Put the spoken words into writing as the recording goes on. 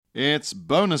It's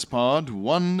BonusPod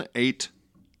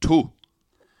 182.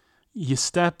 You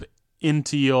step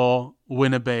into your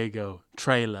Winnebago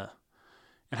trailer.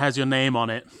 It has your name on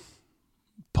it,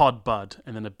 Pod Bud,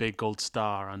 and then a big gold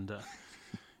star under.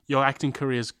 Your acting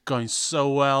career is going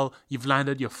so well. You've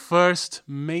landed your first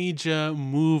major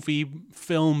movie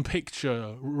film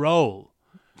picture role.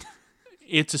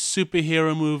 It's a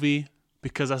superhero movie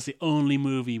because that's the only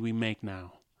movie we make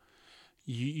now.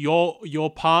 Your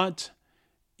part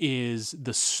is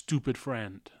the stupid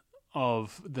friend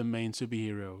of the main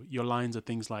superhero. Your lines are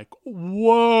things like,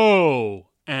 whoa,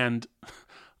 and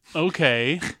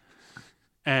okay,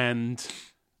 and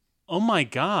oh my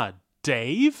God,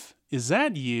 Dave, is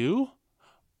that you?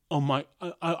 Oh my,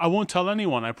 I won't tell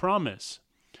anyone, I promise.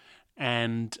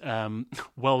 And,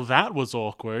 well, that was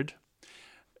awkward.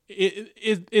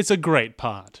 It's a great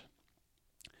part.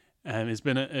 It's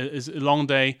been it's a long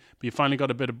day, but you finally got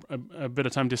a bit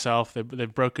of time to yourself.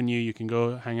 They've broken you. You can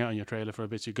go hang out in your trailer for a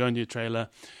bit. So you go into your trailer,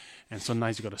 and so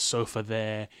nice. You got a sofa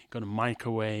there. You got a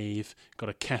microwave. Got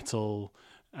a kettle.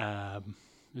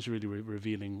 It's really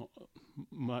revealing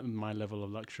my level of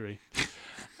luxury.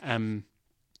 And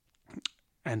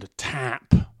a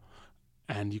tap,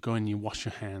 and you go and you wash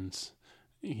your hands.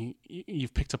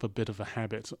 You've picked up a bit of a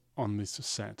habit on this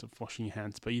set of washing your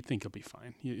hands, but you think you'll be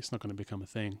fine. It's not going to become a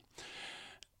thing.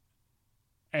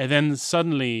 And then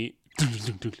suddenly,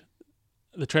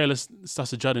 the trailer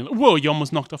starts to jutting. Whoa, you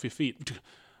almost knocked off your feet.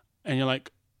 And you're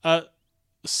like,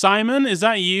 Simon, is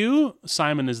that you?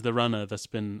 Simon is the runner that's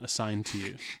been assigned to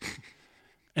you.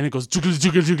 And it goes,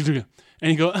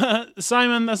 and you go,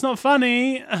 Simon, that's not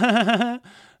funny.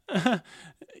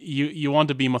 You want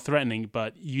to be more threatening,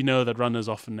 but you know that runners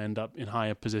often end up in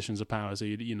higher positions of power, so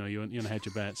you want to hedge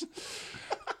your bets.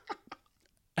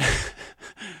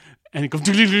 And it goes,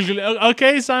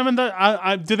 okay, Simon,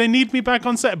 do they need me back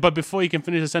on set? But before you can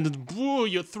finish the sentence, whoa,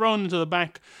 you're thrown into the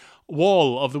back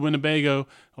wall of the Winnebago,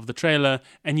 of the trailer,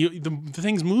 and the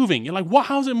thing's moving. You're like, what?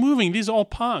 How's it moving? These are all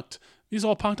parked. These are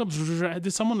all parked up.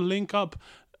 Did someone link up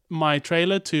my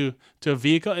trailer to a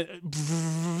vehicle? And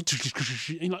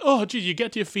you're like, oh, geez, you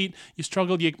get to your feet, you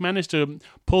struggle, you manage to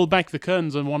pull back the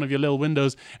curtains on one of your little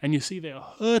windows, and you see they're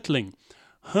hurtling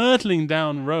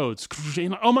down roads. You're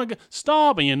like, oh my God,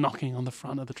 stop! And you're knocking on the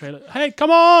front of the trailer. Hey,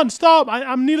 come on, stop!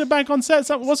 I'm needed back on set.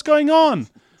 What's going on?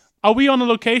 Are we on a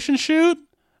location shoot?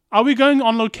 Are we going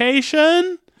on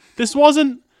location? This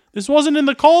wasn't in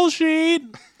the call sheet.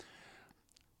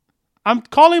 I'm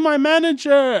calling my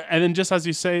manager. And then just as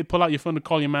you say, pull out your phone to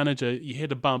call your manager, you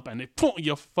hit a bump and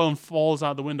your phone falls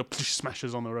out the window,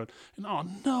 smashes on the road. And oh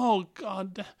no,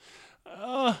 God,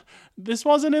 this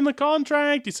wasn't in the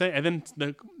contract, you say. And then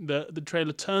the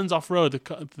trailer turns off road.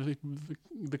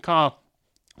 The car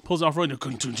pulls off road.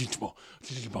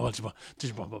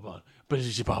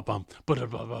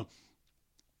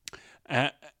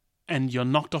 And you're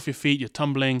knocked off your feet, you're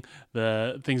tumbling,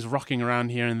 the thing's rocking around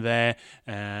here and there.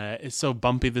 It's so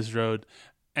bumpy, this road.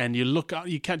 And you look out,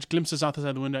 you catch glimpses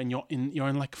outside the window, and you're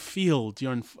in like a field.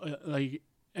 You're in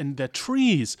and there are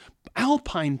trees,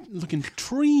 alpine-looking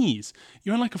trees.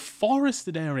 You're in like a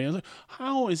forested area. Like,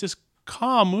 how is this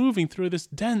car moving through this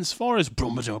dense forest?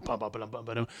 And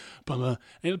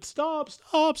it stop.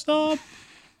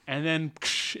 And then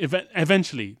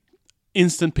eventually,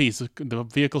 instant peace. The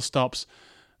vehicle stops.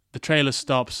 The trailer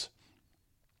stops,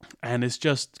 and it's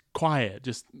just quiet,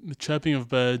 just the chirping of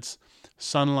birds,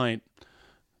 sunlight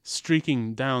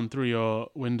streaking down through your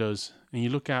windows. And you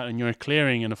look out, and you're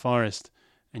clearing in a forest,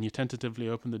 and you tentatively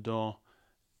open the door,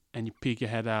 and you peek your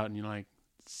head out, and you're like,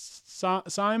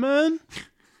 Simon?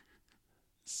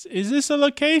 Is this a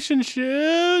location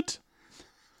shoot?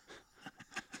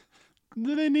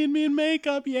 Do they need me in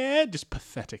makeup yet? Just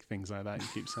pathetic things like that you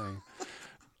keep saying.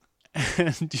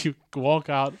 And you walk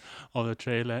out of the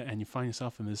trailer and you find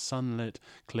yourself in this sunlit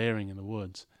clearing in the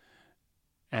woods,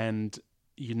 and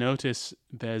you notice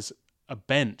there's a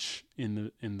bench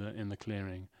in the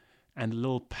clearing, and a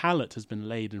little pallet has been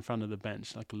laid in front of the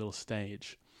bench like a little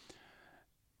stage.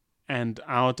 And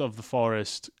out of the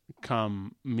forest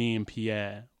come me and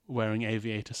Pierre wearing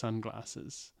aviator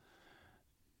sunglasses,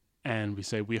 and we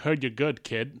say, "We heard you're good,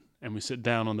 kid," and we sit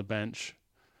down on the bench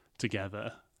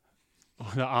together,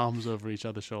 with our arms over each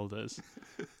other's shoulders.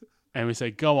 And we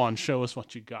say, go on, show us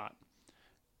what you got.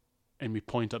 And we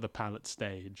point at the pallet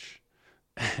stage.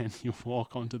 And you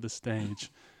walk onto the stage.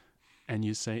 And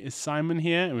you say, is Simon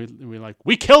here? And we're like,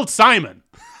 we killed Simon!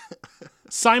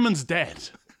 Simon's dead.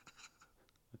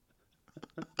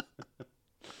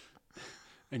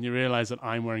 And you realize that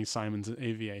I'm wearing Simon's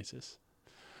aviators.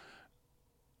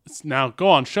 Now, go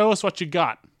on, show us what you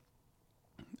got.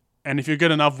 And if you're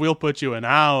good enough, we'll put you in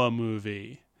our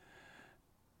movie.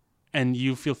 And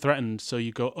you feel threatened, so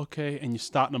you go, okay, and you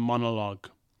start a monologue.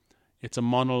 It's a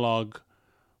monologue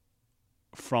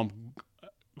from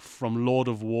Lord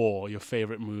of War, your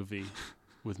favorite movie,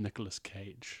 with Nicolas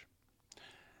Cage.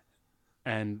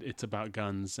 And it's about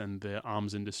guns and the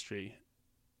arms industry.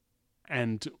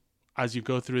 And as you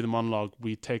go through the monologue,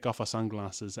 we take off our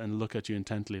sunglasses and look at you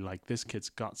intently like, this kid's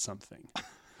got something.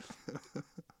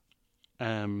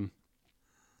 And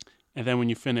then when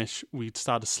you finish, we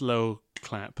start a slow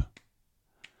clap.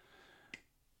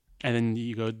 And then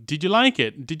you go, did you like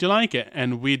it? Did you like it?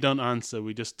 And we don't answer.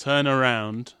 We just turn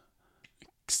around,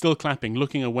 still clapping,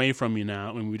 looking away from you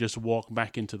now, and we just walk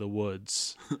back into the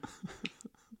woods.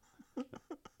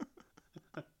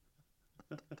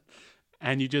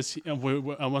 And you just,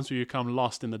 once we become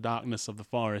lost in the darkness of the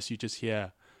forest, you just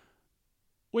hear,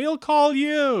 we'll call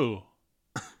you.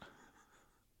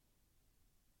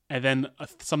 And then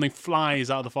something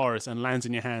flies out of the forest and lands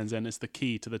in your hands, and it's the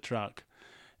key to the truck.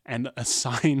 And a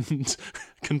signed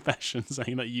confession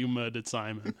saying that you murdered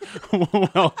Simon.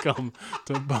 Welcome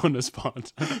to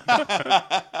BonusPod.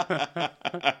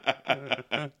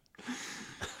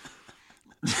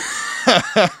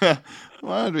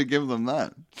 Why did we give them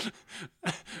that?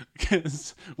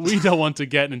 Because we don't want to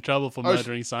get in trouble for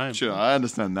murdering Simon. Sure, I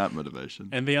understand that motivation.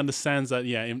 And they understand that,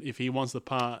 if he wants the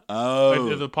part,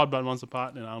 if the Podbud wants the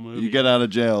part in our movie, you get out of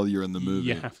jail, you're in the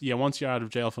movie. Once you're out of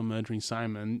jail for murdering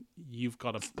Simon, you've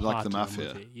got a part like the in mafia.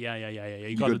 The movie. Yeah.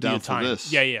 You go got to do down your for time.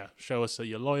 this. Yeah. Show us that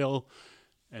you're loyal,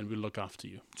 and we look after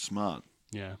you. Smart.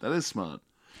 Yeah, That is smart.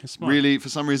 it's smart. Really, for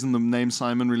some reason, the name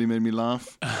Simon really made me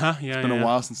laugh. Yeah, It's been a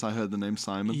while since I heard the name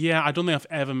Simon. Yeah, I don't think I've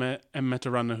ever met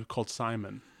a runner called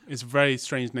Simon. It's a very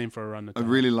strange name for a runner. I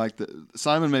really liked it.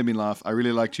 Simon made me laugh. I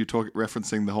really liked you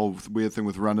referencing the whole weird thing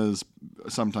with runners,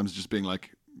 sometimes just being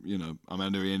like,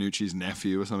 Armando Iannucci's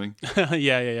nephew or something.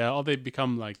 yeah. Or they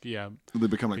become They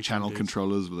become like channel dudes.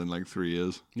 controllers within like 3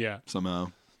 years. Yeah.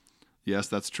 Somehow. Yes,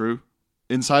 that's true.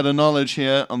 Insider knowledge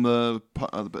here on the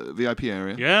VIP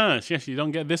area. Yes. You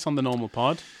don't get this on the normal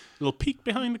pod. Little peek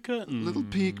behind the curtain. Little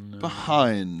peek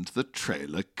behind the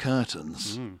trailer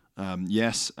curtains.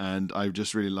 Yes, and I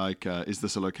just really like, is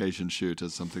this a location shoot,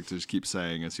 as something to just keep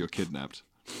saying as you're kidnapped.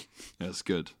 That's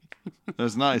good.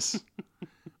 That's nice.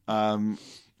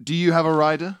 Do you have a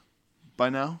rider by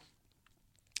now?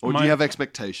 Or do you have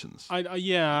expectations?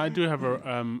 I do have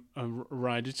a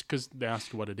ride. It's because they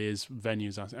ask what it is,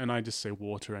 venues ask, and I just say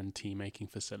water and tea making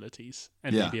facilities,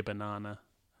 and maybe a banana.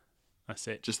 That's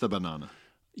it. Just a banana.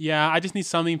 Yeah, I just need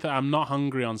something that I'm not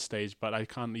hungry on stage, but I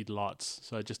can't eat lots.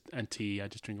 So tea. I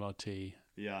just drink a lot of tea.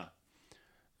 Yeah.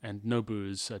 And no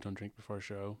booze. I don't drink before a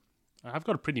show. I've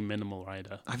got a pretty minimal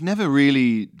rider. I've never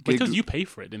really... Because you pay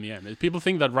for it in the end. People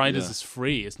think that riders is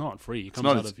free. It's not free. It comes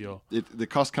out of your... The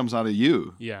cost comes out of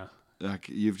you. Yeah. Like,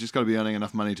 you've just got to be earning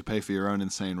enough money to pay for your own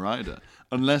insane rider.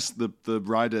 Unless the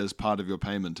rider is part of your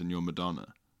payment and you're Madonna.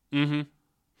 Mm-hmm.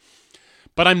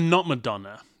 But I'm not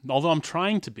Madonna. Although I'm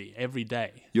trying to be every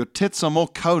day. Your tits are more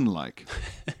cone-like.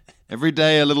 Every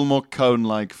day a little more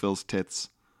cone-like Phil's tits.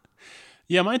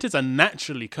 Yeah, my tits are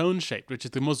naturally cone-shaped, which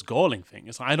is the most galling thing.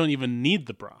 It's I don't even need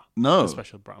the bra. No. The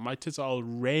special bra. My tits are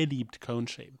already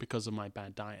cone-shaped because of my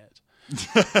bad diet.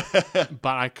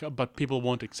 But people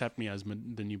won't accept me as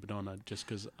the new Madonna just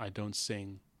because I don't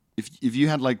sing. If you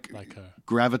had like her.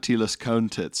 gravityless cone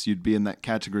tits, you'd be in that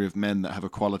category of men that have a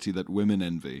quality that women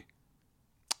envy.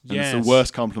 And Yes. it's the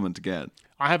worst compliment to get.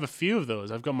 I have a few of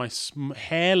those. I've got my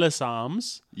hairless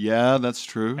arms. Yeah, that's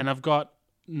true. And I've got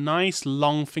nice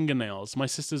long fingernails. My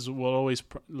sisters will always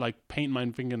paint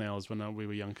my fingernails when we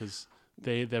were young because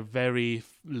they're very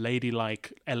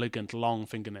ladylike, elegant, long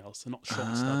fingernails. They're not short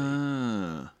and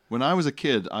stubby. When I was a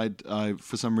kid, I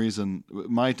for some reason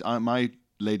my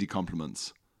lady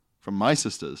compliments from my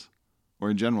sisters, or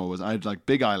in general, was I had like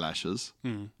big eyelashes.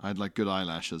 I had like good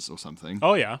eyelashes or something.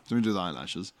 Oh yeah, something to do with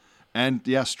eyelashes, and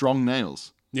strong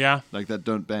nails. Yeah, like that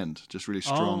don't bend, just really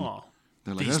strong. Oh.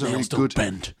 They're like, These nails don't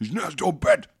bend. These nails don't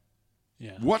bend.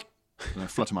 Yeah. What? And I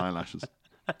flutter my eyelashes.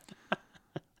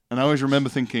 And I always remember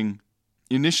thinking,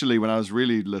 initially when I was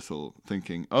really little,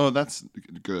 thinking, oh, that's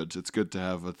good. It's good to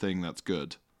have a thing that's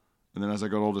good. And then as I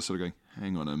got older, sort of going,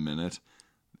 hang on a minute.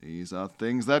 These are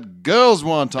things that girls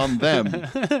want on them.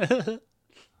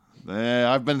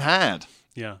 I've been had.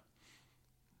 Yeah.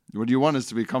 What you want is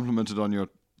to be complimented on your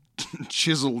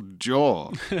chiseled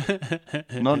jaw,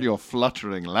 not your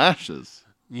fluttering lashes.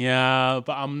 Yeah,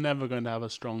 but I'm never going to have a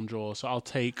strong jaw, so I'll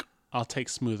take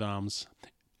smooth arms.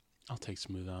 I'll take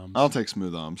smooth arms.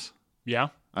 Yeah. Yeah.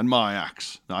 And my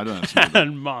axe. No, I don't have smooth arms.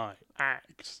 And my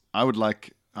axe. I would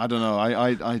like I don't know.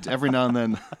 I every now and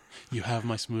then You have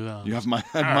my smooth arms. you have my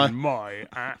my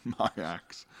my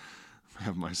axe. I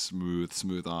have my smooth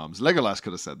arms. Legolas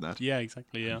could have said that. Yeah,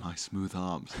 exactly. Yeah. My smooth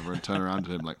arms. Everyone turn around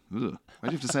to him like, ugh. Why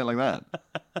do you have to say it like that?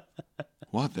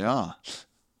 What? They are.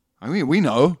 I mean, we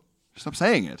know. Stop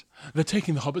saying it. They're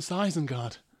taking the hobbits to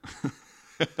Isengard.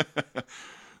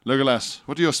 Legolas,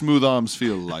 what do your smooth arms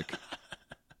feel like?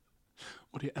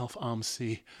 What do your elf arms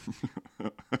see?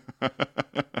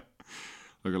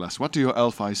 Legolas, what do your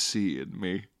elf eyes see in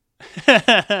me?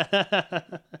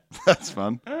 That's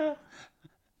fun.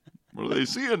 What do they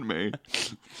see in me?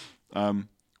 Where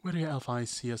do your elf eyes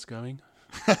see us going?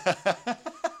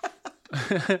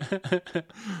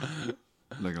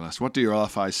 Legolas, what do your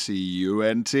elf eyes see you,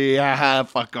 NT? Haha,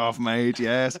 fuck off, mate,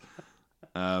 yes.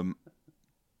 Where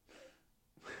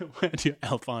do your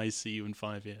elf eyes see you in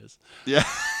 5 years? Yeah.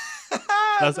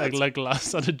 That's like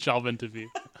Legolas at a job interview.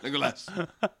 Legolas,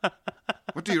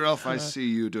 what do your elf eyes see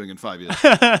you doing in 5 years?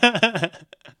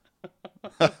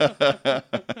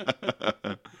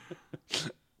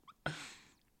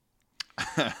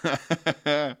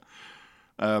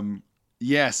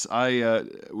 Yes,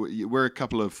 we're a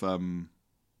couple of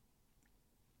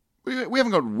we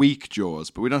haven't got weak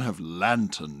jaws, but we don't have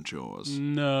lantern jaws.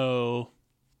 No,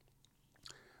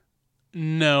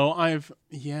 maybe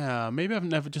I've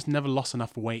never lost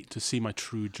enough weight to see my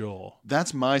true jaw.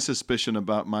 That's my suspicion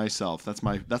about myself. That's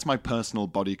my personal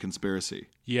body conspiracy.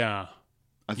 Yeah.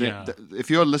 I think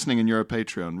if you're listening and you're a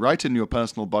Patreon, write in your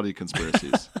personal body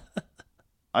conspiracies.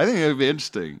 I think it would be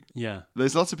interesting. Yeah.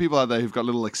 There's lots of people out there who've got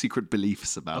little like secret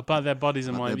beliefs about their bodies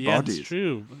and why. Yeah, bodies. it's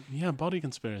true. Yeah, body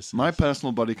conspiracy. My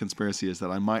personal body conspiracy is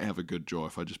that I might have a good jaw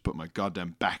if I just put my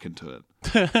goddamn back into it.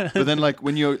 But then, like,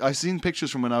 I've seen pictures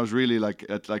from when I was really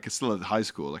still at high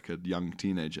school, like a young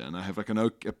teenager, and I have like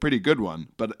a pretty good one.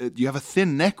 But you have a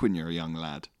thin neck when you're a young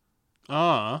lad.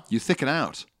 Ah. You thicken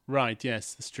out. Right.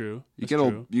 Yes, that's true. You get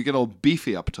all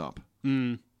beefy up top.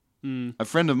 A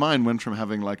friend of mine went from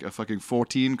having like a fucking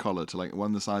 14 collar to like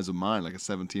one the size of mine, like a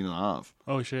 17 and a half.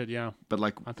 Oh shit, yeah. But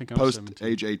like I think I'm post 17.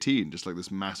 age 18, just like this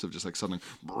massive, just like suddenly,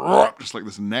 just like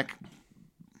this neck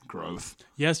growth.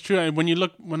 Yeah, it's true. And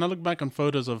when I look back on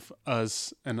photos of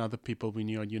us and other people we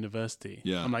knew at university,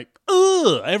 Yeah. I'm like,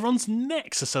 ugh, everyone's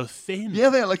necks are so thin. Yeah,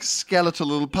 they're like skeletal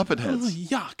little puppet Ugh, heads.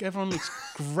 yuck, everyone looks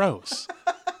gross.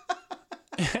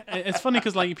 It's funny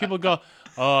because like people go,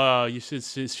 oh, you should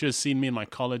have seen me in my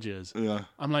college years. Yeah.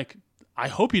 I'm like, I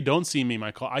hope you don't see me in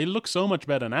my college. I look so much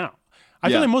better now. I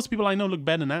Yeah. feel like most people I know look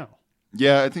better now.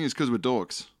 Yeah, I think it's because we're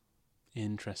dorks.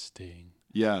 Interesting.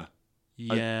 Yeah.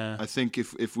 Yeah. I think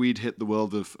if we'd hit the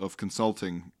world of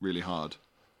consulting really hard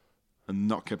and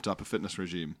not kept up a fitness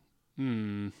regime,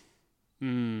 we'd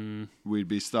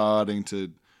be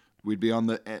we'd be on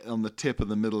the tip of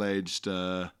the middle-aged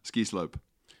ski slope.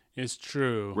 It's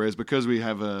true. Whereas because we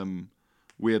have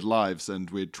weird lives and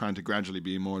we're trying to gradually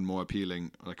be more and more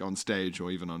appealing, like on stage or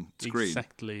even on screen.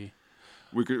 Exactly.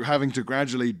 We're having to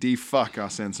gradually defuck our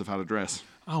sense of how to dress.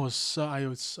 I was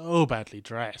so badly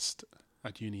dressed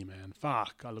at uni, man.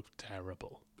 Fuck, I looked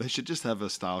terrible. They should just have a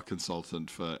style consultant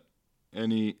for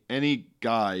any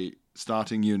guy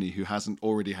starting uni who hasn't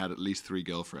already had at least 3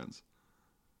 girlfriends.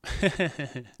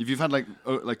 If you've had like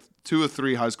 2 or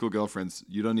 3 high school girlfriends,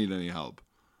 you don't need any help.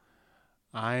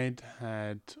 I'd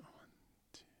had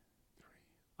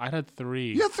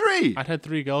 3. You had 3. I'd had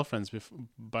 3 girlfriends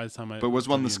by the time I. But was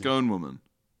one the uni. scone woman?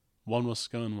 One was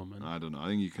scone woman. I don't know. I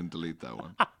think you can delete that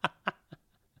one.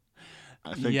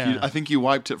 I think you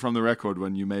wiped it from the record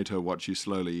when you made her watch you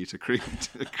slowly eat a cream.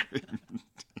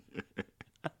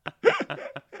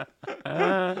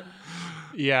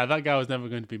 Yeah, that guy was never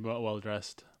going to be well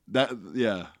dressed.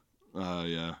 Yeah.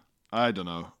 I don't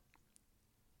know.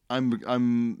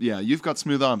 You've got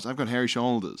smooth arms. I've got hairy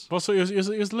shoulders. Well, so it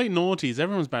was late noughties.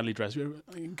 Everyone was badly dressed.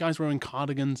 Guys wearing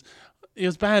cardigans. It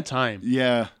was a bad time.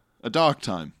 Yeah, a dark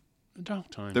time. A dark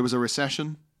time. There was a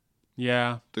recession.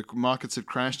 Yeah. The markets had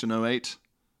crashed in 08,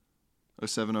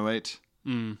 07, 08.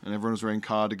 And everyone was wearing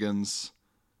cardigans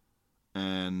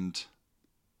and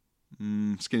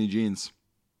skinny jeans.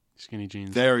 Skinny jeans.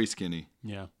 Very skinny.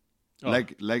 Yeah.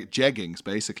 Leg jeggings,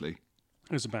 basically.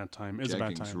 It was a bad time. It was a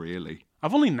bad time. Really.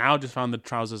 I've only now just found the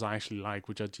trousers I actually like,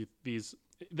 which are these.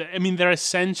 I mean, they're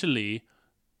essentially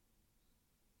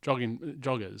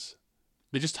joggers.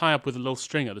 They just tie up with a little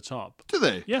string at the top. Do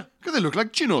they? Yeah. Because they look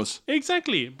like chinos.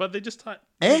 Exactly, but they just tie.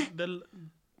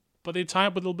 But they tie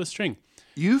up with a little bit of string.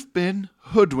 You've been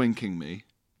hoodwinking me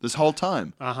this whole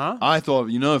time. Uh-huh. I thought,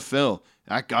 Phil,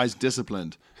 that guy's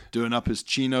disciplined, doing up his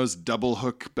chinos double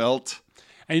hook belt.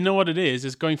 And you know what it is?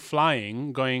 It's going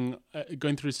flying, going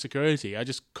through security. I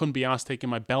just couldn't be asked taking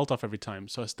my belt off every time.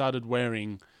 So I started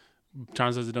wearing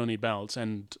trousers that don't need belts.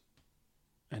 And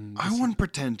I want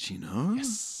pretend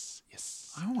chinos.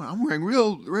 Yes. I'm wearing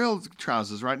real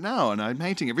trousers right now, and I'm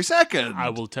hating every second. I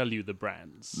will tell you the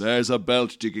brands. There's a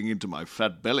belt digging into my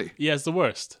fat belly. Yeah, it's the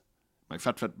worst. My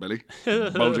fat belly,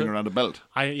 bulging around a belt.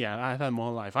 I've had my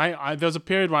whole life. There was a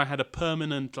period where I had a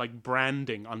permanent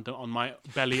branding on my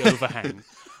belly overhang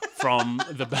from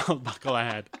the belt buckle I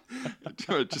had.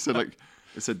 It just said it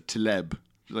said Tileb,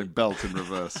 like belt in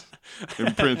reverse,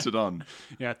 imprinted on.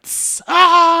 Yeah,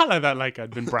 like that, like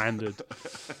I'd been branded.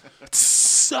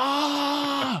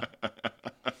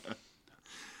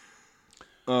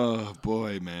 Oh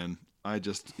boy, man!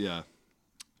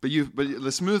 But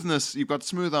the smoothness. You've got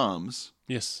smooth arms.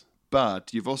 Yes.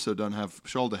 But you've also don't have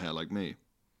shoulder hair like me.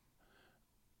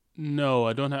 No,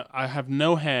 I don't have. I have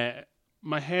no hair.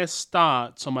 My hair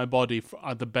starts on my body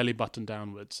at the belly button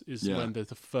downwards. When there's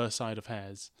the first side of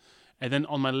hairs, and then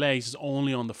on my legs is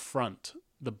only on the front.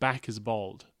 The back is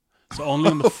bald, so only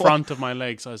on the front of my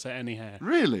legs is there any hair.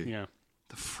 Really? Yeah.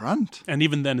 The front, and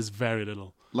even then, it's very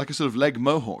little. Like a sort of leg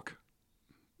mohawk.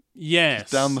 Yes.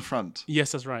 Just down the front.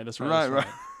 Yes, that's right. Right.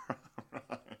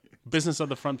 Business at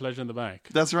the front, pleasure in the back.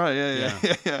 That's right.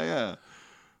 Yeah.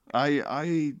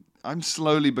 I'm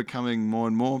slowly becoming more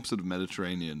and more sort of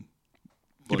Mediterranean.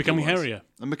 You're becoming hairier.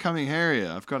 I'm becoming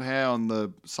hairier. I've got hair on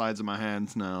the sides of my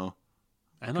hands now.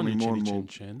 And on your chinny chin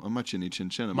chin. On my chinny chin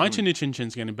chin. My chinny chin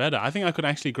chin's getting better. I think I could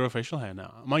actually grow facial hair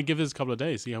now. I might give this a couple of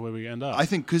days, see where we end up. I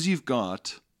think because you've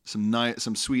got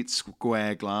some sweet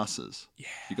square glasses. Yeah.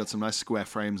 You've got some nice square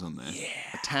frames on there. Yeah.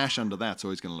 A tash under that's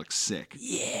always going to look sick.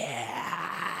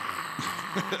 Yeah.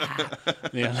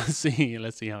 Yeah, let's see how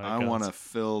it goes. I want a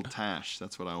Phil Tash.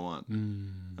 That's what I want.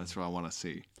 That's what I want to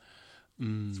see.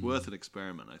 It's worth an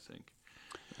experiment, I think.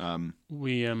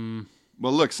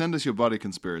 Well, look, send us your body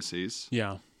conspiracies.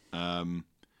 Yeah.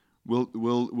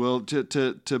 We'll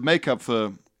to make up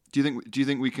for. Do you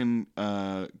think we can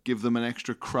give them an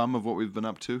extra crumb of what we've been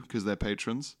up to because they're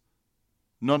patrons?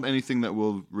 Not anything that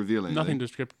will reveal anything. Nothing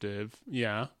descriptive.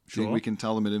 Yeah. Do you think we can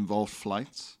tell them it involved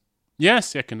flights?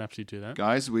 Yes, I can absolutely do that.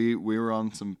 Guys, we were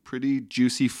on some pretty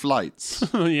juicy flights.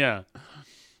 Yeah.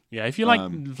 Yeah, if you like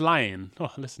flying,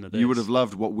 listen to this. You would have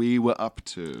loved what we were up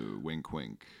to. Wink,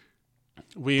 wink.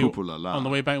 On the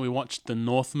way back, we watched The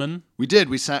Northman. We did.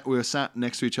 We were sat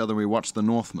next to each other and we watched The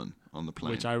Northman on the plane.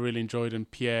 Which I really enjoyed, and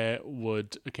Pierre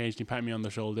would occasionally pat me on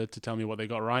the shoulder to tell me what they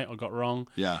got right or got wrong.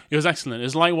 Yeah. It was excellent.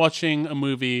 It's like watching a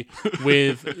movie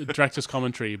with director's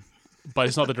commentary, but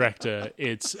it's not the director,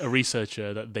 it's a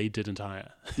researcher that they didn't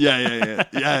hire. Yeah.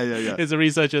 It's a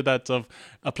researcher that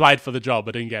applied for the job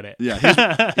but didn't get it.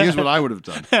 Yeah, here's what I would have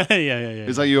done. Yeah.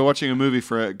 It's like you were watching a movie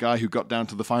for a guy who got down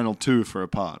to the final two for a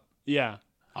part. Yeah.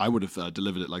 I would have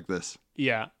delivered it like this.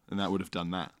 Yeah. And that would have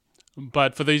done that.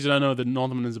 But for those who don't know, the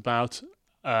Northman is about...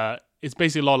 it's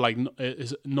basically a lot like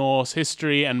Norse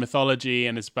history and mythology,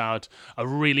 and it's about a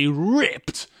really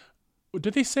ripped...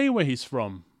 Did they say where he's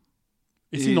from?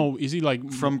 Is he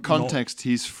like... From context,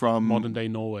 he's from... Modern day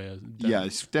Norway. Yeah,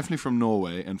 he's definitely from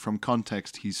Norway, and from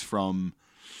context, he's from...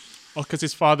 Oh, because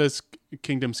his father's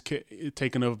kingdom's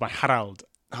taken over by Harald.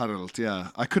 Harald, yeah.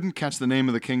 I couldn't catch the name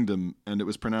of the kingdom, and it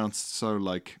was pronounced so,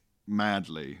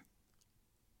 madly.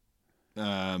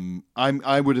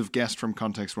 I would have guessed from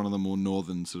context one of the more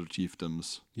northern sort of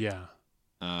chiefdoms. Yeah.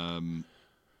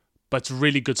 But it's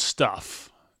really good stuff.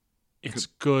 It's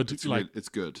good, it's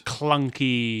good.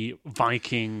 Clunky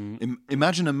Viking.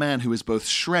 Imagine a man who is both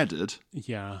shredded,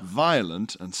 yeah,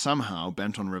 violent, and somehow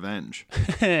bent on revenge.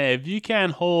 If you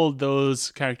can hold those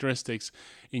characteristics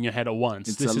in your head at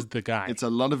once, this is the guy. It's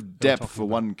a lot of depth for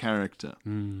one character.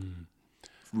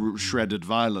 Shredded,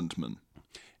 violent man.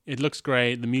 It looks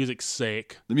great. The music's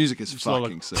sick. The music is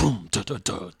fucking sick.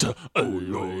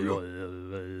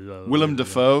 Willem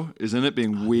Dafoe is in it,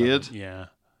 being weird. Yeah.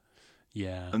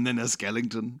 Yeah. And then there's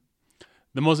Skellington.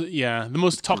 The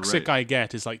most toxic I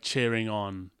get is cheering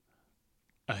on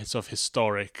a sort of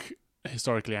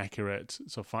historically accurate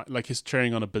like he's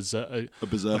cheering on a berserker,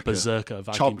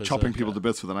 Viking chopping people to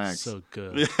bits with an axe. So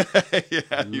good.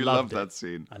 Yeah, you loved that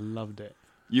scene. I loved it.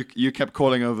 You kept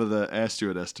calling over the air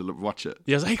stewardess to watch it.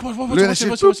 Yeah, I was like, hey, look at that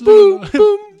shit.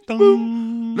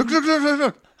 Boom. Look.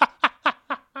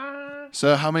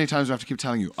 Sir, how many times do I have to keep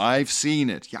telling you? I've seen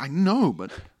it. Yeah, I know,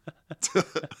 but...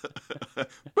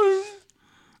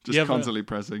 Just constantly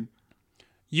pressing.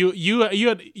 You had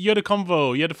a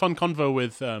convo. You had a fun convo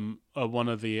with one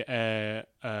of the air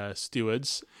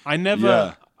stewards. I never.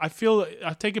 Yeah.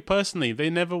 I take it personally. They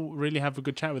never really have a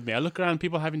good chat with me. I look around,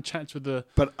 people having chats with the.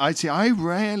 But I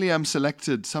rarely am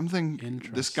selected. Something.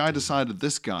 This guy Interesting. decided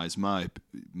this guy's my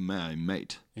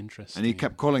mate, Interesting. and he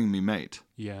kept calling me mate.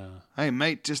 Yeah. Hey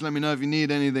mate, just let me know if you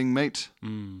need anything, mate.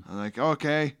 I'm like,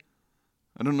 okay.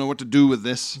 I don't know what to do with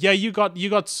this. Yeah, you got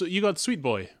Sweet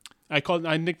Boy.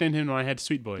 I nicknamed him when I had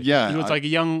Sweet Boy. Yeah, He was like a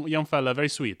young fella, very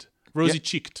sweet, rosy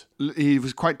cheeked. He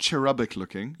was quite cherubic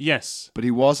looking, Yes. but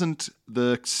he wasn't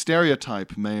the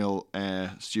stereotype male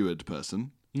air steward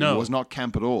person. No. He was not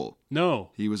camp at all.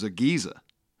 No. He was a geezer.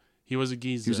 He was a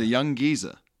geezer. He was a young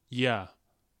geezer. Yeah.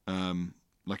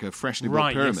 Like a freshly built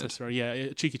Right. pyramid. Yes, that's right. Yeah,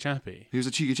 a cheeky chappy. He was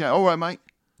a cheeky chap. All right, mate.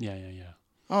 Yeah.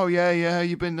 Oh, yeah,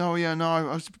 you've been... Oh, yeah, no,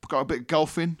 I got a bit of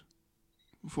golfing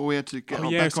before we had to get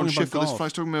yeah, back on something shift about for this golf. flight.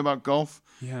 He's talking to me about golf.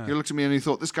 Yeah. He looked at me and he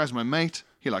thought, this guy's my mate.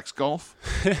 He likes golf.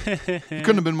 You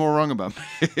couldn't have been more wrong about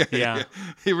me. Yeah.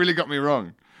 He really got me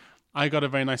wrong. I got a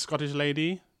very nice Scottish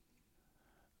lady.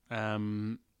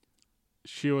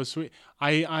 She was sweet.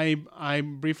 I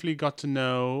briefly got to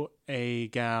know a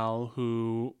gal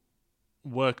who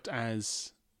worked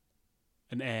as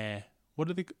an air. What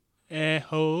are they? Air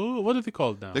ho? What are they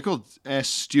called now? They're called air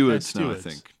stewards Air now, I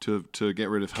stewards. think, to get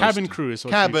rid of Cabin host. crew is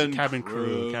what Cabin cabin crew.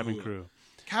 crew. Cabin crew.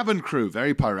 Cabin crew,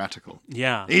 very piratical.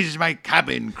 Yeah. He's my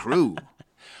cabin crew.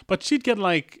 But she'd get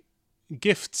like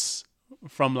gifts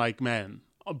from like men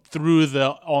through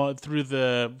the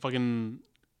fucking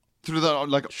Through the,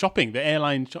 like, shopping, the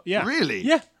airline yeah. Really?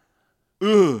 Yeah.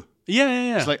 ugh.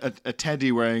 Yeah. It's like a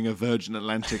teddy wearing a Virgin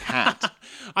Atlantic hat.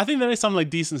 I think there is some like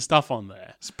decent stuff on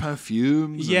there. It's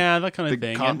perfumes. Yeah, that kind of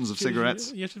big thing. cartons And of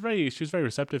cigarettes. Yeah, she was very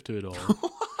receptive to it all.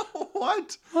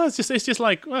 What? Well, it's just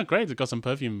like, well, great, it's got some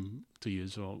perfume to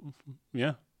use. Or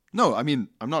yeah. No, I mean,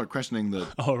 I'm not questioning the...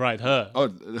 Oh right, her. Oh,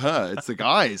 her. It's the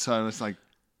guy. So it's like,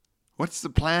 what's the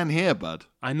plan here, bud?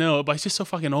 I know, but it's just so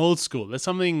fucking old school. There's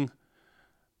something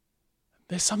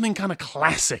kind of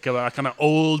classic about kind of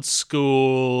old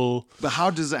school. But how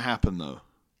does it happen, though?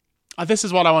 This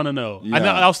is what I want to know. Yeah.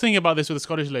 I was thinking about this with a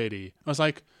Scottish lady. I was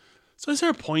like, so is there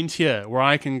a point here where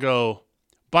I can go,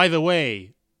 by the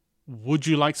way, would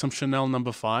you like some Chanel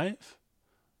No. 5?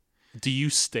 Do you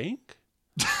stink?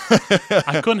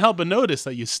 I couldn't help but notice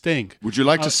that you stink. Would you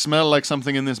like to smell like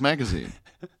something in this magazine?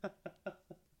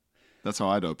 That's how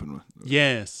I'd open with.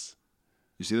 Yes.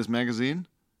 You see this magazine?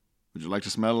 Would you like to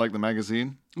smell like the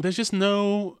magazine? There's just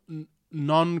no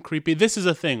non-creepy. This is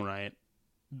a thing, right?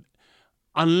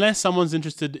 Unless someone's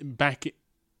interested back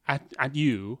at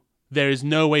you, there is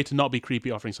no way to not be creepy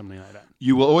offering something like that.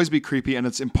 You will always be creepy, and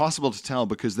it's impossible to tell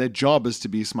because their job is to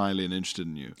be smiley and interested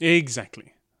in you.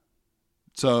 Exactly.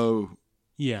 So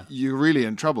Yeah. you're really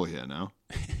in trouble here now.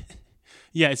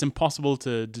 Yeah, it's impossible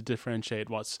to differentiate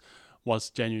what's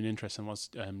genuine interest and what's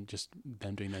just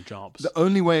them doing their jobs. The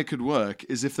only way it could work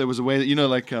is if there was a way that, you know,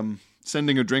 like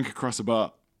sending a drink across a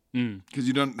bar. Because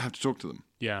you don't have to talk to them.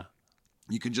 Yeah.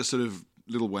 You can just sort of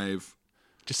little wave.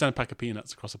 Just send a pack of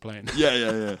peanuts across a plane.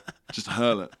 Yeah. Just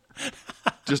hurl it.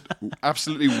 Just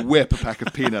absolutely whip a pack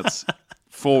of peanuts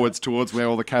forwards towards where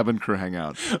all the cabin crew hang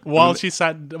out. While she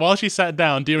sat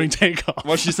down during takeoff.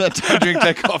 While she sat down during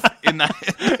takeoff in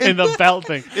the belt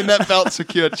thing. in that belt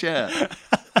secure chair.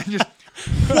 And just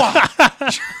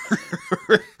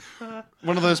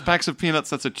one of those packs of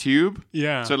peanuts that's a tube.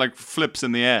 Yeah. So it like flips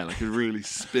in the air, like it really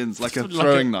spins like a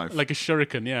throwing knife. Like a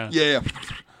shuriken, yeah. Yeah.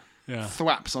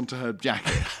 Thwaps onto her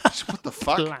jacket. What the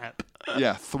fuck? Flap.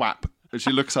 Yeah, thwap. And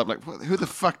she looks up like, who the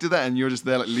fuck did that? And you're just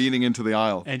there like leaning into the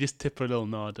aisle. And just tip her a little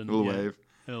nod and Little wave.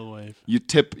 Little wave. You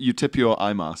tip your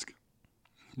eye mask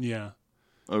Yeah.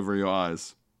 over your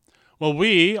eyes. Well,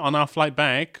 we on our flight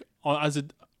back,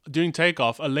 during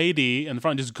takeoff, a lady in the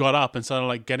front just got up and started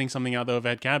like getting something out of the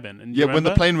overhead cabin. And Yeah, when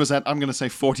the plane was at, I'm going to say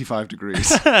 45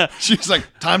 degrees. She was like,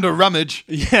 time to rummage.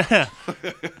 Yeah.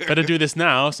 Better do this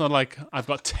now. It's not like I've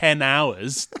got 10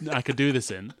 hours I could do this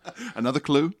in. Another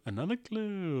clue? Another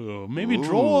clue. Maybe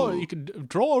Ooh. you could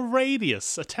draw a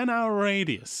radius, a 10-hour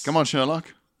radius. Come on,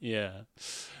 Sherlock. Yeah.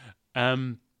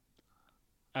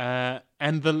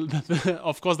 And the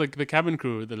of course the cabin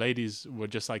crew, the ladies were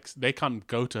just like, they can't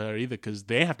go to her either because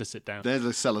they have to sit down. They're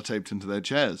just sellotaped into their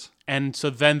chairs. And so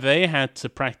then they had to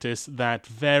practice that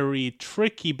very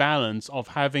tricky balance of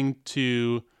having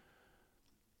to,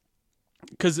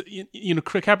 because you know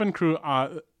cabin crew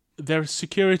they're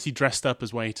security dressed up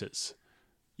as waiters.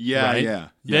 Yeah, right?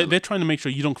 yeah. They're trying to make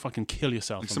sure you don't fucking kill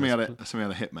yourself. Like something out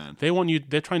of Hitman.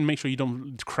 They're trying to make sure you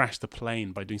don't crash the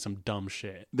plane by doing some dumb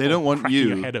shit. They don't want cracking you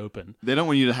your head open. They don't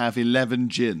want you to have 11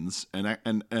 gins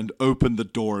and open the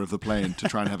door of the plane to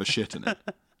try and have a shit in it.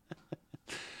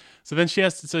 So then she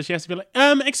has to be like,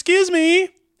 excuse me,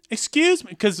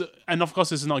 and of course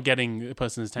this is not getting the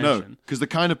person's No, attention. because the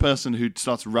kind of person who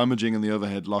starts rummaging in the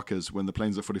overhead lockers when the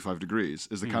plane's at 45 degrees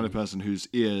is the kind of person whose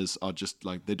ears are just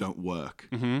like, they don't work.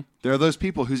 Mm-hmm. There are those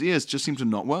people whose ears just seem to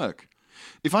not work.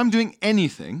 If I'm doing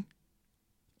anything,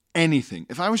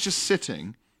 if I was just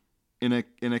sitting in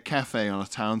a cafe on a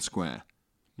town square,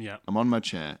 I'm on my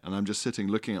chair and I'm just sitting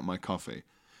looking at my coffee,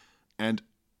 and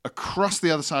across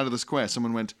the other side of the square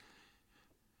someone went,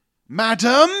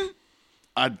 "Madam,"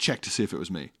 I'd check to see if it was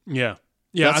me. Yeah.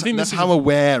 I think that's how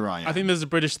aware I am. I think there's a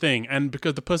British thing, and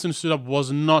because the person who stood up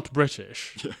was not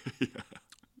British.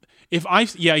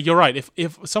 You're right.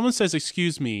 If someone says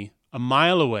 "excuse me" a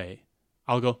mile away,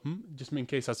 I'll go, just in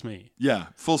case that's me. Yeah,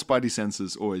 full spidey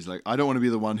senses always. Like, I don't want to be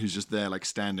the one who's just there, like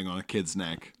standing on a kid's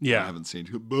neck. Yeah, I haven't seen,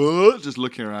 just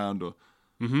looking around or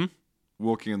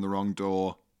walking in the wrong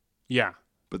door. Yeah,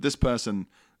 but this person,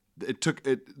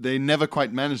 they never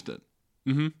quite managed it.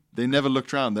 Mm-hmm. They never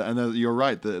looked around, and you're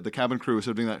right. The cabin crew was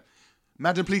sort of doing that.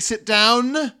 "Madam, please sit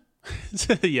down."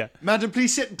 Yeah. "Madam,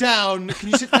 please sit down. Can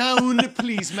you sit down,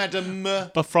 please, madam?"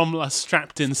 But from a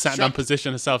strapped-in, sat-down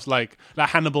position herself, like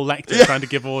Hannibal Lecter trying to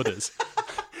give orders.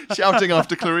 Shouting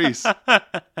after Clarice.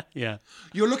 Yeah.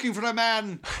 "You're looking for a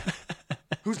man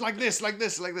who's like this, like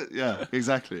this, like this." Yeah,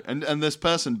 exactly. And this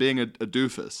person being a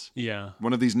doofus. Yeah.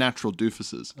 One of these natural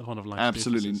doofuses. One of life's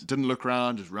Absolutely. doofuses. Didn't look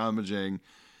around, just rummaging.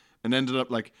 And ended up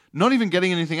like not even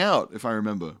getting anything out, if I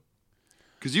remember.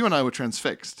 Because you and I were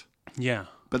transfixed. Yeah.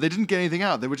 But they didn't get anything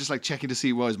out. They were just like checking to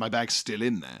see, is my bag still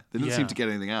in there? They didn't seem to get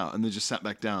anything out, and they just sat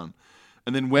back down.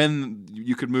 And then when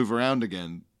you could move around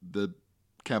again, the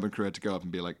cabin crew had to go up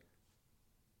and be like,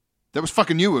 "That was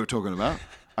fucking you we were talking about."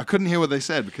 I couldn't hear what they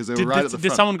said because they were right at the front.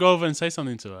 Did someone go over and say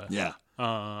something to her? Yeah.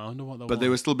 I wonder what that was. But they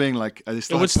were still being like...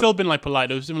 It would still been like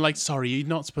polite. It was like, "Sorry, you're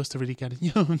not supposed to really get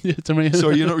it."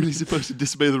 Sorry, you're not really supposed to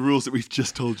disobey the rules that we've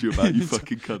just told you about, you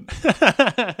fucking cunt.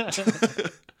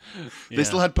 They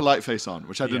still had polite face on,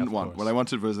 which I didn't want. Course. What I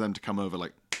wanted was them to come over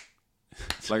like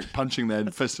punching their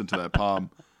fist into their palm.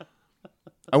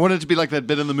 I wanted it to be like that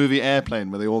bit in the movie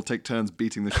Airplane where they all take turns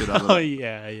beating the shit out of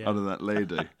out of that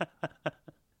lady.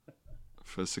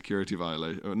 For security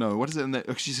violation. Oh, no, what is it in there?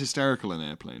 Oh, she's hysterical in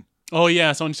Airplane. Oh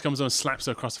yeah, someone just comes over and slaps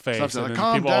her across the face. Slaps her, and like, then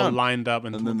 "Calm people down." all lined up.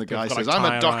 And then the guy got, says, like, "I'm a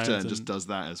tire doctor," irons and just does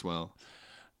that as well.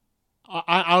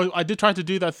 I did try to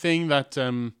do that thing that...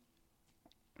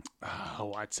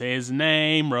 what's his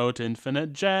name? Wrote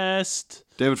Infinite Jest.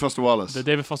 David Foster Wallace. The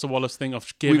David Foster Wallace thing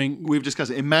of giving... We've discussed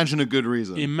it. Imagine a good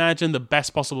reason. Imagine the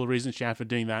best possible reason she had for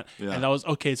doing that. Yeah. And that was,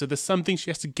 okay, so there's something she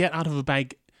has to get out of her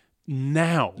bag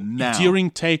now. Now.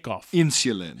 During takeoff.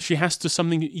 Insulin. She has to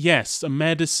something, yes, a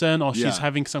medicine, or she's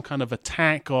having some kind of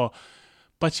attack,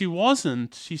 but she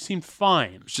wasn't. She seemed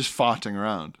fine. It's just farting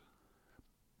around.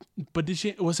 But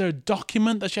was there a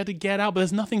document that she had to get out? But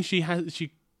there's nothing she has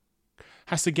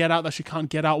to get out that she can't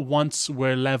get out once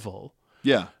we're level.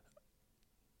 Yeah.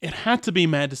 It had to be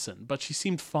medicine, but she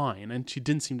seemed fine, and she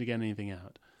didn't seem to get anything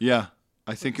out. Yeah.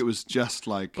 I think it was just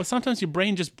like... But sometimes your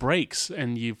brain just breaks,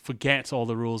 and you forget all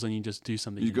the rules, and you just do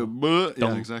something. You go, "Buh."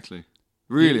 Yeah, exactly.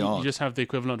 Really odd. You just have the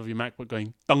equivalent of your MacBook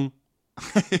going, dung,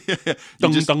 yeah.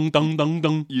 dung, dung, dung, dung,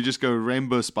 dung. You just go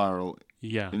rainbow spiral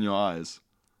in your eyes.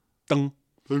 Dung.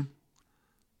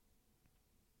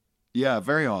 Yeah,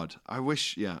 very odd. I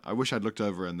wish I'd looked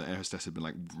over and the air hostess had been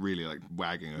like really like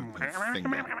wagging her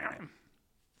finger.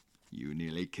 "You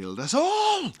nearly killed us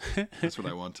all." That's what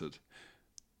I wanted.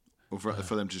 Or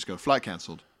for them to just go, "Flight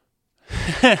cancelled."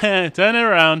 Turn it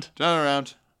around. Turn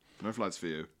around. No flights for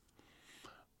you.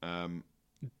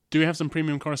 Do we have some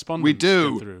premium correspondence? We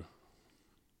do. Through?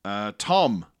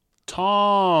 Tom.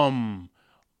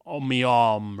 Oh, mi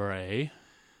hombre.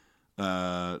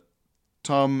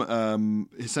 Tom,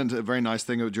 he sent a very nice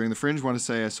thing during the Fringe. Want to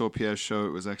say I saw Pierre's show.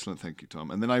 It was excellent. Thank you,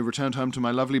 Tom. And then I returned home to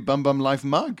my lovely Bum Bum Life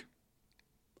mug.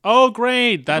 Oh,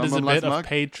 great. That is a Bum Bum bit Life of mug.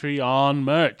 Patreon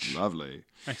merch. Lovely.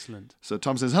 Excellent. So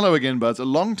Tom says, "Hello again, buds. A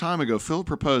long time ago, Phil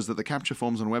proposed that the capture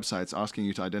forms on websites asking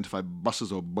you to identify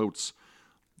buses or boats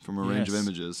from a range of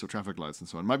images, so traffic lights and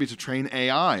so on, might be to train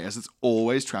AI, as it's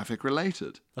always traffic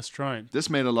related. Let's try it. This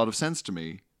made a lot of sense to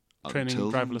me. Training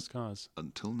driverless cars.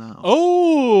 Until now.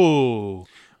 Oh!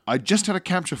 I just had a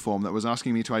capture form that was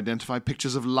asking me to identify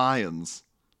pictures of lions.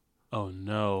 Oh,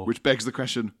 no. Which begs the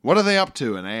question, what are they up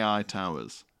to in AI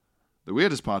towers? The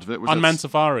weirdest part of it was Unmanned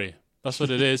Safari. That's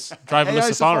what it is. Driverless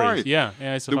AI safari. Safari. Yeah,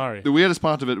 AI Safari. The weirdest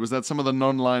part of it was that some of the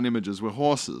non-line images were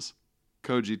horses.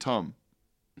 Koji Tom.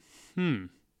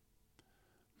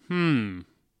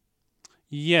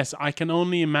 Yes, I can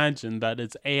only imagine that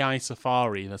it's AI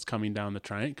Safari that's coming down the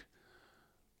track.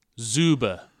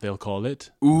 Zuba, they'll call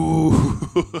it. Ooh.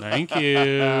 Thank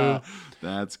you.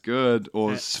 That's good.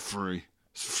 Or Safari.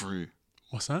 Safari.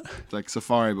 What's that? It's like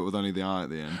Safari, but with only the I at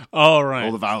the end. Oh, right.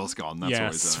 All the vowels gone. That's yeah,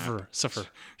 always suffer.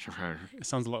 Safari. It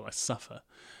sounds a lot like suffer.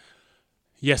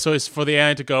 Yeah, so it's for the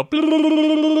AI to go,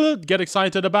 get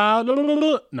excited about.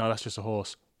 No, that's just a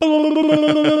horse.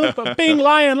 Bing,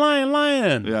 lion.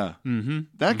 Yeah. Mm-hmm.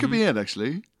 That could be it,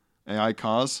 actually. AI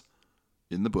cars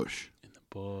in the bush.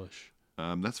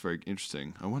 That's very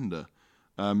interesting. I wonder.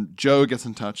 Joe gets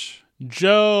in touch.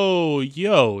 Joe.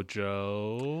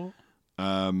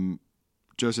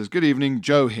 Joe says, "Good evening,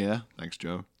 Joe here." Thanks,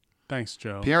 Joe. Thanks,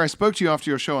 Joe. Pierre, I spoke to you after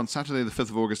your show on Saturday, the 5th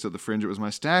of August at the Fringe. It was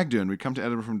my stag do, and we'd come to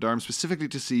Edinburgh from Durham specifically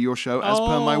to see your show as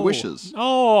per my wishes.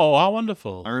 Oh, how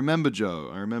wonderful. I remember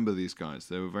Joe. I remember these guys.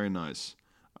 They were very nice.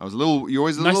 You're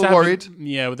always a Nice little worried.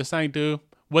 With the stag do.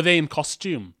 Were they in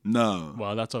costume? No.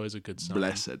 Well, that's always a good sign.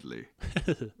 Blessedly.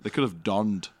 They could have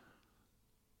donned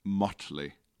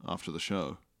motley after the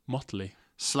show. Motley.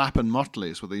 Slap and motley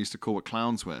is what they used to call what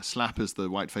clowns wear. Slap is the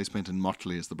white face paint and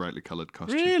motley is the brightly coloured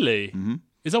costume. Really? Mm-hmm.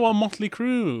 Is that what Motley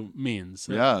Crue means?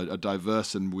 Yeah, a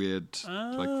diverse and weird,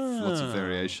 like lots of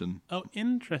variation. Oh,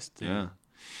 interesting. Yeah.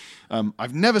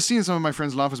 I've never seen some of my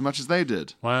friends laugh as much as they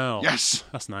did. Wow. Yes.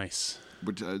 That's nice.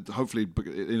 But hopefully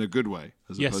in a good way,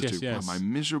 as opposed to my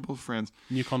miserable friends.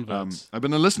 New converts. I've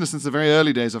been a listener since the very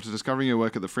early days after discovering your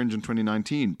work at the Fringe in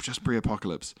 2019, just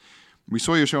pre-apocalypse. We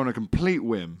saw your show on a complete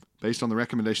whim, based on the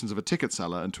recommendations of a ticket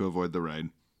seller and to avoid the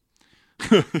rain.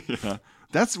 Yeah.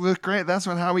 That's great. That's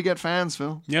how we get fans,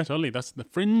 Phil. Yeah, totally. That's the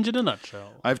Fringe in a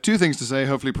nutshell. I have two things to say,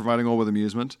 hopefully providing all with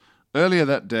amusement. Earlier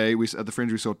that day, at the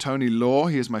Fringe, we saw Tony Law.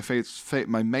 He is my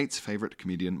mate's favourite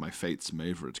comedian, my fate's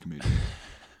favourite comedian.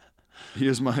 He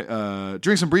is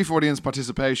during some brief audience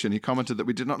participation, he commented that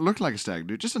we did not look like a stag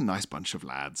do, just a nice bunch of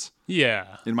lads.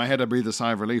 Yeah. In my head, I breathed a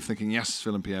sigh of relief, thinking, yes,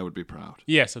 Phil and Pierre would be proud.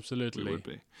 Yes, absolutely. We would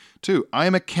be. 2, I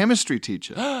am a chemistry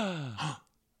teacher.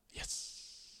 Yes.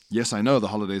 Yes, I know the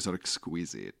holidays are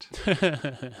exquisite.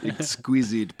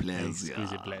 Exquisite pleasure.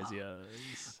 Exquisite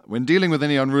pleasures. When dealing with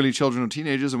any unruly children or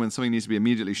teenagers, or when something needs to be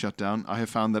immediately shut down, I have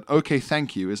found that "okay,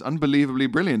 thank you" is unbelievably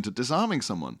brilliant at disarming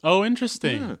someone. Oh,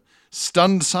 interesting. Yeah.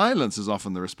 Stunned silence is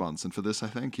often the response, and for this I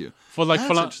thank you.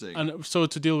 So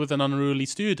to deal with an unruly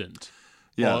student.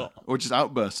 Yeah, or just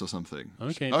outbursts or something.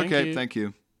 Okay, thank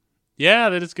you. Yeah,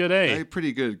 that is good, eh?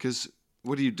 Pretty good, because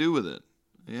what do you do with it?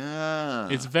 Yeah.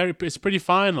 It's pretty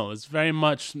final. It's very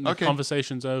much the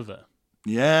conversation's over.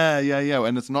 Yeah.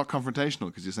 And it's not confrontational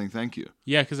because you're saying thank you.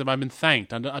 Yeah, because if I've been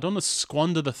thanked, I don't want to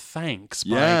squander the thanks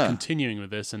by continuing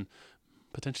with this and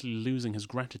potentially losing his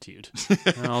gratitude.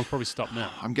 I'll probably stop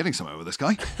now. I'm getting somewhere with this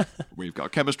guy. We've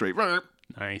got chemistry.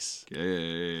 Nice.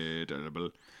 Okay, terrible.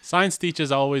 Science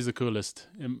teachers are always the coolest.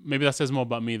 Maybe that says more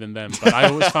about me than them, but I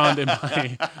always found in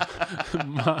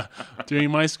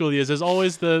during my school years, there's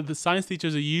always the science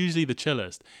teachers are usually the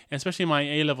chillest, especially in my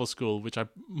A-level school, which I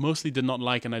mostly did not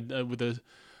like, and with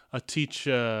a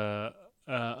teacher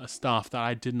a staff that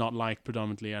I did not like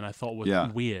predominantly, and I thought was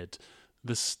weird.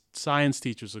 The science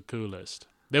teachers are coolest.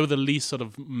 They were the least sort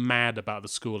of mad about the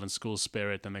school and school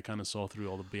spirit, and they kind of saw through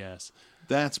all the BS.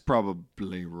 That's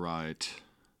probably right.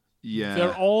 Yeah.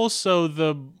 They're also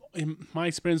in my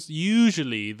experience,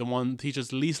 usually the one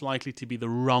teacher's least likely to be the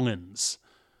wrong-uns.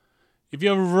 If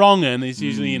you're wrong-un, it's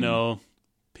usually,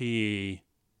 PE,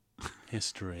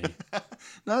 history.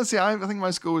 No, see, I think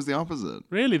my school was the opposite.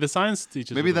 Really? The science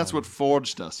teachers? Maybe that's what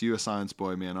forged us. You a science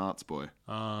boy, me an arts boy.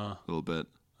 A little bit.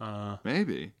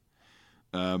 Maybe.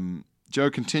 Joe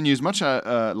continues, much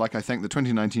like I thank the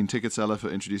 2019 ticket seller for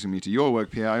introducing me to your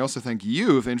work, Pierre, I also thank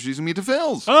you for introducing me to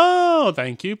Phil's. Oh,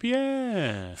 thank you,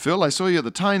 Pierre. Phil, I saw you at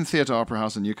the Tyne Theatre Opera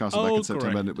House in Newcastle back in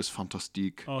September, and it was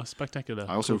fantastique. Oh, spectacular.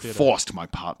 I also forced my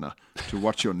partner to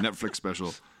watch your Netflix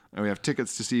special. And we have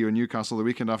tickets to see you in Newcastle the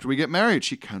weekend after we get married.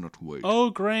 She cannot wait. Oh,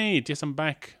 great. Yes, I'm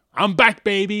back. I'm back,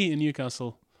 baby, in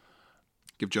Newcastle.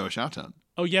 Give Joe a shout-out.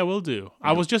 Oh, yeah, will do.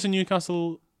 I was just in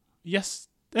Newcastle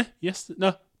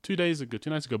 2 days ago, 2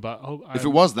 nights ago. But if it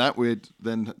was that, we'd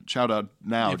then shout out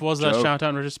now. If it was Joe. that, shout out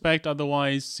in retrospect.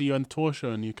 Otherwise, see you on the tour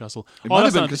show in Newcastle. It might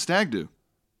have been because Stag do.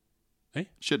 Eh?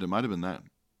 Shit, it might have been that.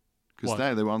 Because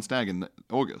they were on Stag in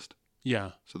August.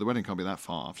 Yeah. So the wedding can't be that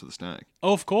far after the Stag.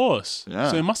 Oh, of course. Yeah.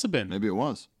 So it must have been. Maybe it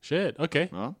was. Shit, okay.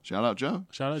 Well, shout out Joe.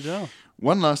 Shout out Joe.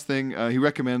 One last thing. He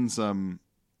recommends some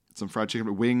fried chicken.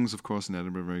 But Wings, of course, in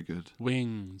Edinburgh, very good.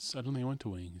 Wings. I don't think I went to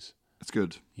Wings. It's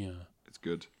good. Yeah. It's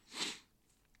good.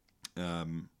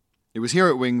 It was here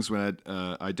at Wings when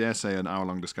I dare say an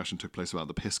hour-long discussion took place about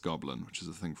the piss goblin, which is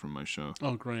a thing from my show.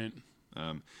 Oh, great.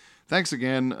 Thanks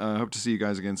again. Hope to see you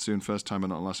guys again soon. First time but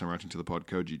not last time writing to the pod,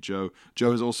 Koji Joe.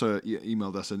 Joe has also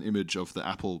emailed us an image of the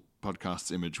Apple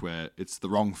Podcasts image where it's the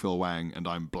wrong Phil Wang and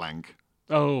I'm blank.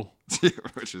 Oh.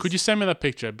 Could you send me that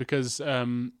picture? Because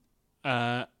Apple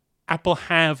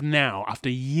have now, after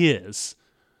years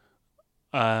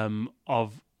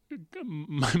of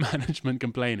my management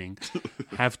complaining,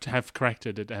 have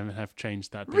corrected it and have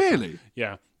changed that picture. Really?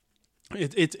 Yeah.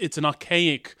 It's an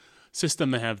archaic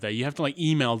system they have there. You have to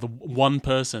email the one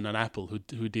person at Apple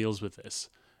who deals with this,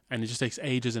 and it just takes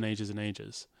ages and ages and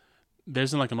ages. There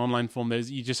isn't an online form.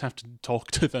 You just have to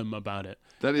talk to them about it.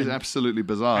 That is absolutely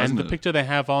bizarre, isn't it? And the picture they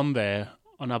have on there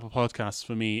on Apple Podcasts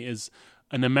for me is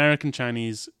an American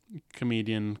Chinese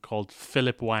comedian called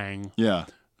Philip Wang. Yeah.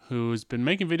 Who's been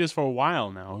making videos for a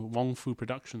while now. Wong Fu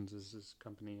Productions is his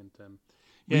company, and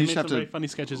he made some very funny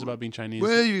sketches about being Chinese.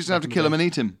 Well, you just have to kill him and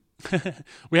eat him.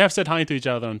 We have said hi to each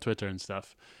other on Twitter and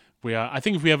stuff. I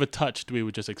think if we ever touched, we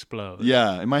would just explode.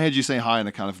 Yeah, in my head you say hi in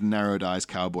a kind of narrowed-eyes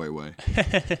cowboy way.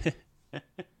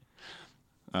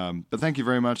 But thank you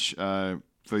very much for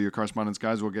your correspondence,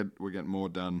 guys. We'll get more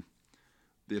done.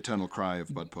 The eternal cry of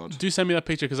BudPod. Do send me that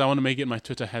picture because I want to make it my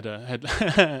Twitter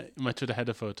header my Twitter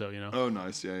header photo. Oh,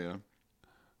 nice. Yeah.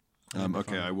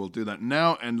 Okay, I will do that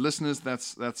now. And listeners,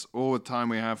 that's all the time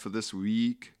we have for this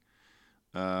week.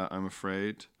 I'm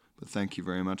afraid. But thank you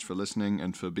very much for listening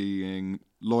and for being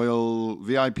loyal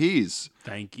VIPs.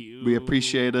 Thank you. We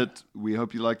appreciate it. We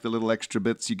hope you like the little extra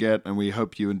bits you get, and we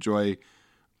hope you enjoy,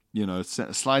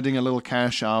 sliding a little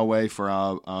cash our way for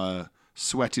our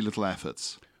sweaty little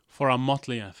efforts. For our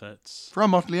motley efforts.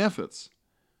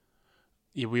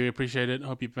 Yeah, we appreciate it.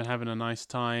 Hope you've been having a nice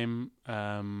time.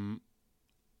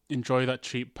 Enjoy that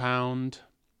cheap pound.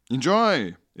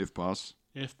 Enjoy, if pass.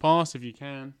 If you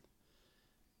can.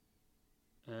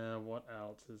 What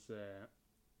else is there?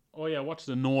 Oh yeah, watch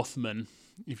The Northman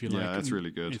if you like. Yeah, that's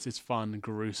really good. It's fun,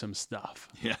 gruesome stuff.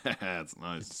 Yeah, it's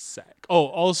nice. It's sick. Oh,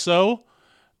 also,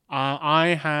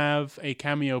 I have a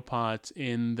cameo part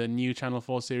in the new Channel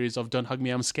 4 series of Don't Hug Me,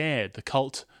 I'm Scared, the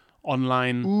cult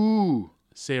online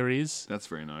series. That's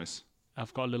very nice.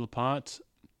 I've got a little part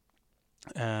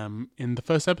in the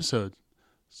first episode.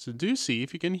 So do see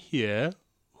if you can hear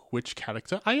which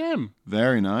character I am.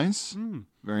 Very nice.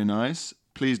 Very nice.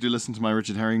 Please do listen to my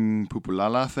Richard Herring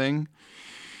Pupulala thing.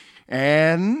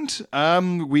 And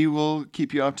we will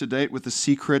keep you up to date with the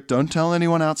secret, don't tell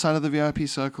anyone outside of the VIP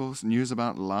circles, news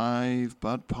about live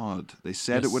BudPod. They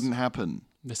said it wouldn't happen.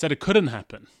 They said it couldn't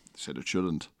happen. They said it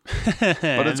shouldn't.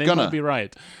 But it's gonna. Might be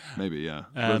right. Maybe, yeah.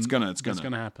 But it's gonna. It's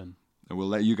gonna happen. And we'll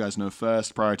let you guys know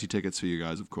first. Priority tickets for you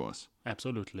guys, of course.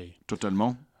 Absolutely.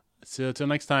 Totalement. So till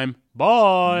next time.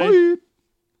 Bye. Bye.